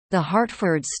The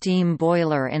Hartford Steam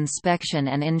Boiler Inspection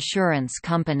and Insurance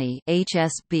Company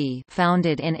 (HSB),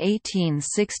 founded in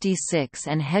 1866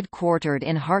 and headquartered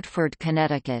in Hartford,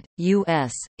 Connecticut,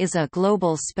 U.S., is a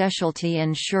global specialty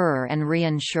insurer and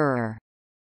reinsurer.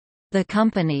 The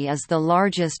company is the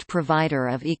largest provider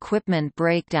of equipment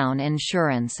breakdown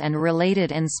insurance and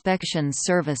related inspection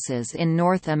services in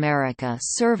North America,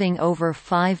 serving over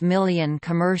 5 million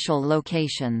commercial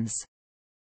locations.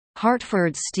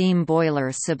 Hartford Steam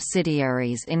Boiler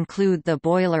subsidiaries include the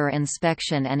Boiler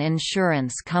Inspection and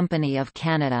Insurance Company of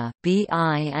Canada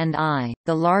 (BI&I),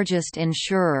 the largest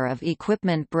insurer of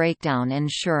equipment breakdown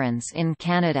insurance in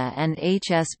Canada, and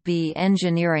HSB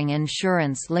Engineering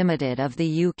Insurance Limited of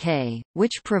the UK,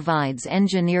 which provides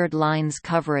engineered lines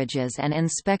coverages and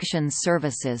inspection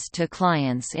services to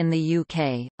clients in the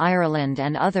UK, Ireland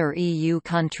and other EU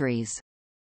countries.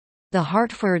 The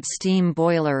Hartford Steam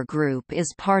Boiler Group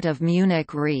is part of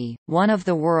Munich Re, one of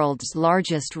the world's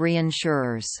largest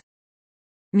reinsurers.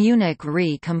 Munich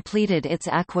Re completed its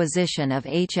acquisition of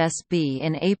HSB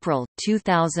in April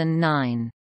 2009.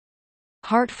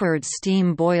 Hartford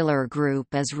Steam Boiler Group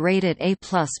is rated A++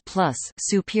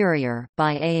 superior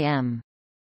by AM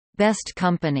Best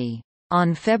Company.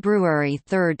 On February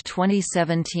 3,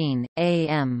 2017,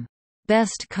 AM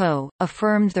Best Co.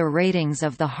 affirmed the ratings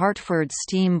of the Hartford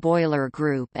Steam Boiler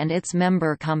Group and its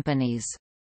member companies.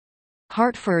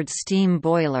 Hartford Steam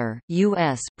Boiler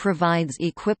 (US) provides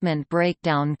equipment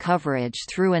breakdown coverage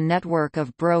through a network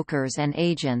of brokers and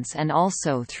agents, and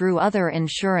also through other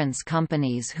insurance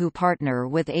companies who partner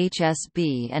with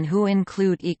HSB and who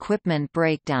include equipment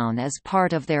breakdown as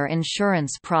part of their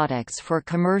insurance products for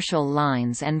commercial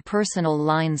lines and personal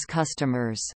lines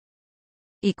customers.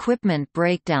 Equipment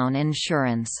breakdown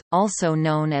insurance, also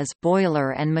known as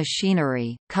boiler and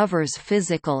machinery, covers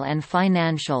physical and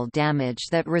financial damage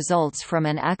that results from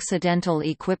an accidental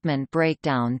equipment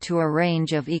breakdown to a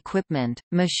range of equipment,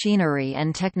 machinery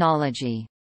and technology.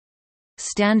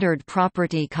 Standard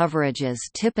property coverages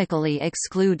typically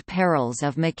exclude perils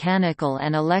of mechanical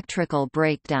and electrical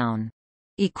breakdown.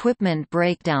 Equipment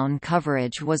breakdown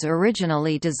coverage was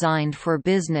originally designed for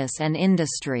business and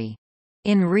industry.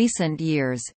 In recent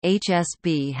years,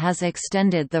 HSB has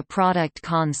extended the product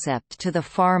concept to the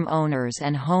farm owners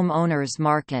and homeowners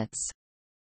markets.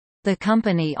 The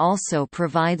company also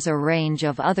provides a range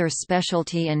of other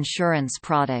specialty insurance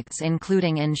products,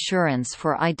 including insurance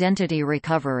for identity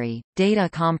recovery, data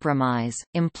compromise,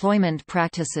 employment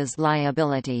practices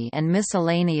liability, and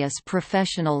miscellaneous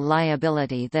professional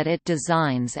liability that it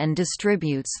designs and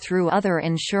distributes through other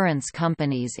insurance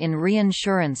companies in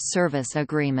reinsurance service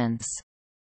agreements.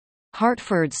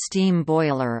 Hartford Steam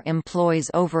Boiler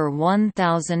employs over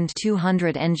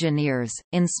 1,200 engineers,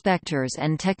 inspectors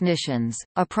and technicians,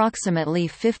 approximately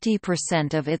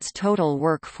 50% of its total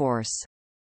workforce.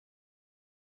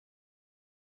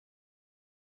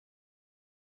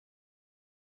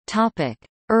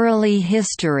 Early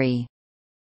history.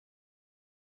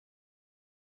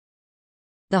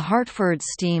 The Hartford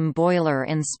Steam Boiler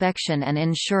Inspection and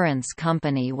Insurance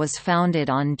Company was founded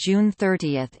on June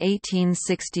 30,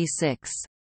 1866.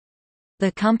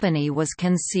 The company was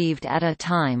conceived at a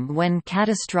time when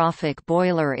catastrophic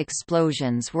boiler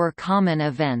explosions were common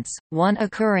events, one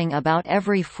occurring about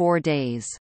every 4 days.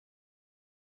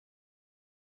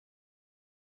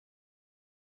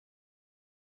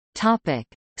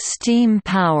 Steam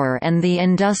power and the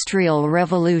Industrial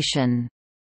Revolution.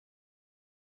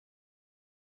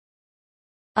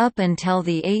 Up until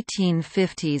the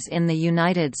 1850s in the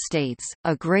United States,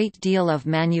 a great deal of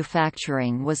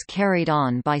manufacturing was carried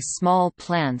on by small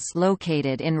plants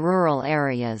located in rural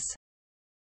areas.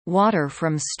 Water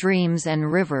from streams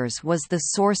and rivers was the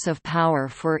source of power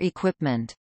for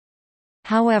equipment.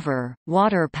 However,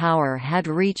 water power had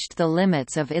reached the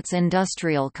limits of its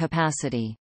industrial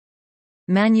capacity.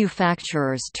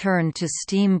 Manufacturers turned to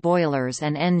steam boilers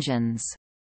and engines.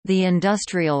 The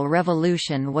Industrial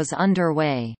Revolution was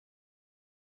underway.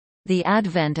 The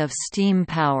advent of steam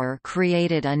power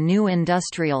created a new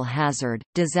industrial hazard,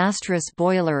 disastrous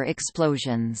boiler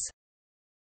explosions.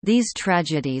 These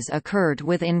tragedies occurred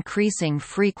with increasing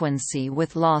frequency,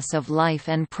 with loss of life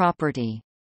and property.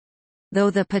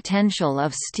 Though the potential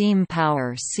of steam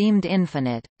power seemed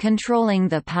infinite, controlling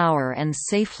the power and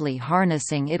safely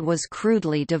harnessing it was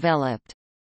crudely developed.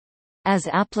 As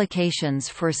applications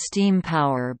for steam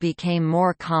power became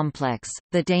more complex,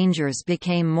 the dangers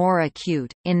became more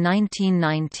acute. In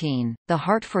 1919, the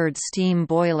Hartford Steam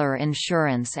Boiler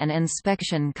Insurance and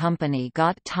Inspection Company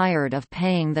got tired of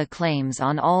paying the claims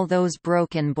on all those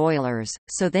broken boilers,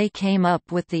 so they came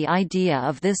up with the idea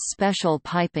of this special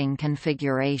piping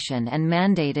configuration and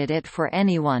mandated it for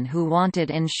anyone who wanted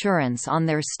insurance on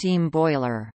their steam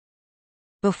boiler.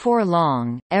 Before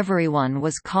long, everyone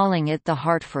was calling it the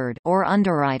Hartford or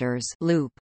underwriters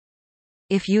loop.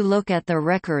 If you look at the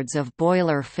records of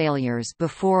boiler failures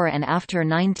before and after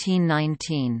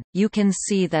 1919, you can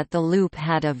see that the loop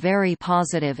had a very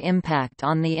positive impact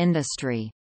on the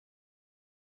industry.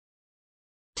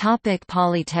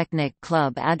 Polytechnic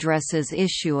Club addresses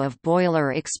issue of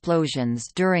boiler explosions.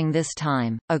 During this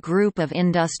time, a group of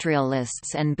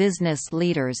industrialists and business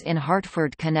leaders in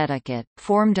Hartford, Connecticut,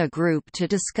 formed a group to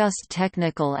discuss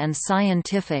technical and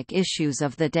scientific issues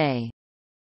of the day.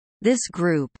 This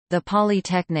group, the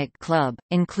Polytechnic Club,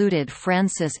 included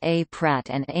Francis A. Pratt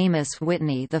and Amos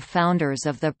Whitney, the founders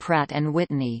of the Pratt &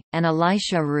 Whitney, and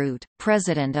Elisha Root,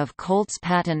 president of Colt's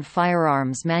Patent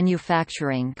Firearms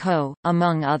Manufacturing Co.,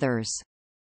 among others.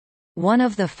 One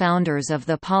of the founders of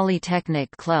the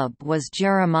Polytechnic Club was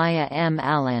Jeremiah M.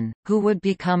 Allen, who would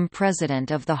become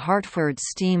president of the Hartford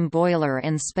Steam Boiler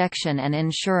Inspection and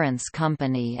Insurance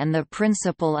Company and the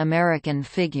principal American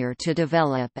figure to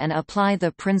develop and apply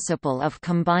the principle of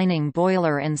combining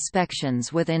boiler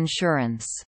inspections with insurance.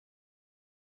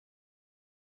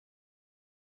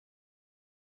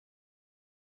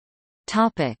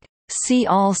 See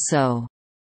also: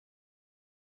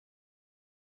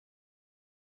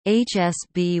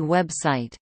 HSB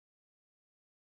website.